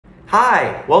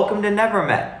Hi, welcome to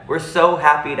Nevermet. We're so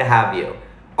happy to have you.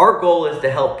 Our goal is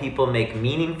to help people make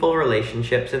meaningful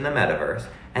relationships in the metaverse,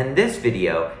 and this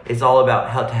video is all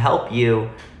about how to help you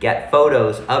get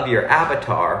photos of your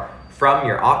avatar from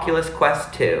your Oculus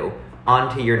Quest 2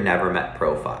 onto your Nevermet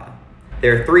profile.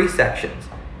 There are 3 sections: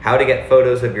 how to get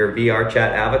photos of your VRChat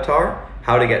avatar,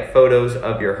 how to get photos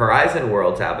of your Horizon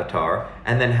Worlds avatar,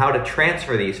 and then how to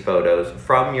transfer these photos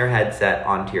from your headset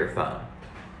onto your phone.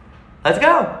 Let's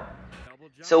go!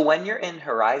 So when you're in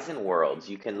Horizon Worlds,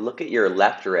 you can look at your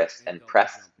left wrist and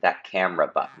press that camera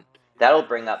button. That'll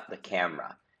bring up the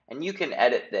camera. And you can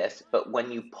edit this, but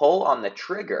when you pull on the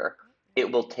trigger,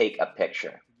 it will take a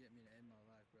picture.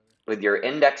 With your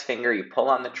index finger, you pull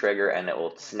on the trigger and it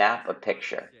will snap a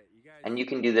picture. And you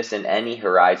can do this in any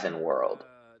Horizon world.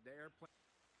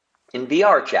 In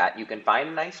VRChat, you can find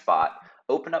a nice spot,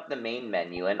 open up the main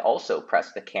menu, and also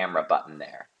press the camera button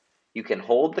there. You can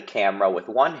hold the camera with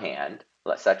one hand,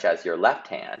 such as your left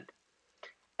hand,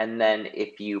 and then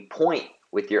if you point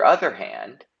with your other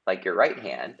hand, like your right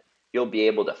hand, you'll be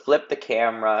able to flip the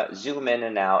camera, zoom in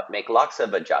and out, make lots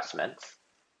of adjustments.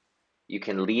 You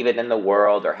can leave it in the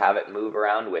world or have it move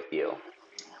around with you.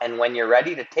 And when you're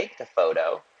ready to take the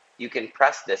photo, you can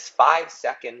press this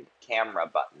 5-second camera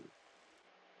button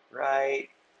right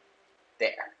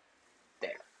there.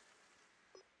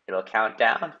 It'll count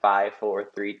down, 5,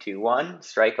 4, 3, 2, 1,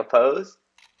 strike a pose,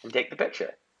 and take the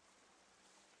picture.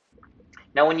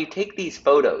 Now when you take these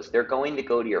photos, they're going to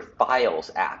go to your Files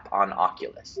app on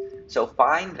Oculus. So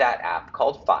find that app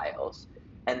called Files,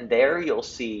 and there you'll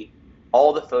see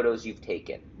all the photos you've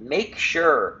taken. Make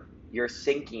sure your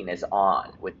syncing is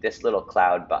on with this little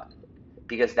cloud button,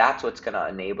 because that's what's going to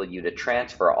enable you to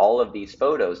transfer all of these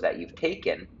photos that you've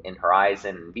taken in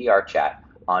Horizon and VRChat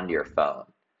onto your phone.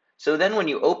 So then when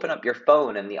you open up your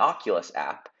phone in the Oculus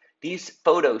app, these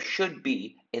photos should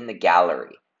be in the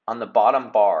gallery. On the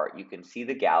bottom bar, you can see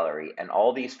the gallery and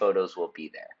all these photos will be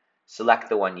there. Select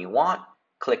the one you want,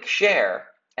 click share,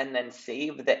 and then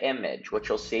save the image,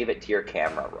 which will save it to your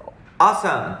camera roll.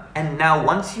 Awesome! And now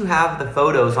once you have the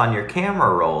photos on your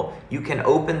camera roll, you can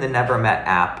open the Nevermet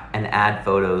app and add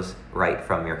photos right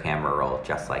from your camera roll,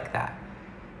 just like that.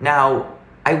 Now,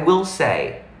 I will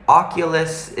say,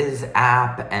 Oculus's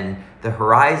app and the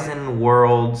Horizon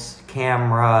Worlds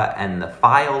camera and the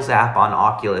Files app on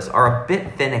Oculus are a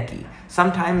bit finicky.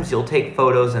 Sometimes you'll take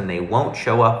photos and they won't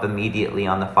show up immediately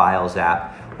on the Files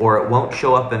app, or it won't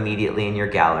show up immediately in your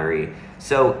gallery.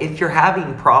 So if you're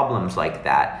having problems like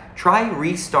that, try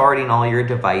restarting all your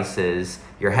devices,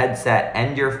 your headset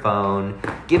and your phone,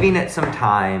 giving it some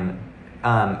time.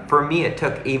 For me, it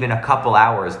took even a couple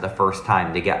hours the first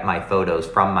time to get my photos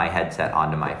from my headset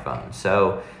onto my phone.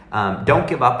 So don't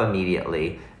give up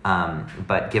immediately,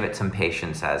 but give it some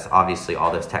patience, as obviously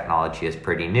all this technology is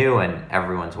pretty new and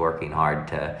everyone's working hard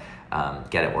to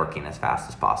get it working as fast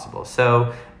as possible.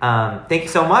 So thank you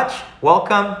so much.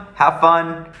 Welcome. Have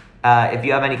fun. If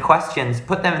you have any questions,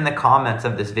 put them in the comments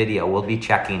of this video. We'll be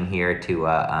checking here to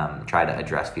try to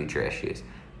address future issues.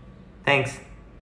 Thanks.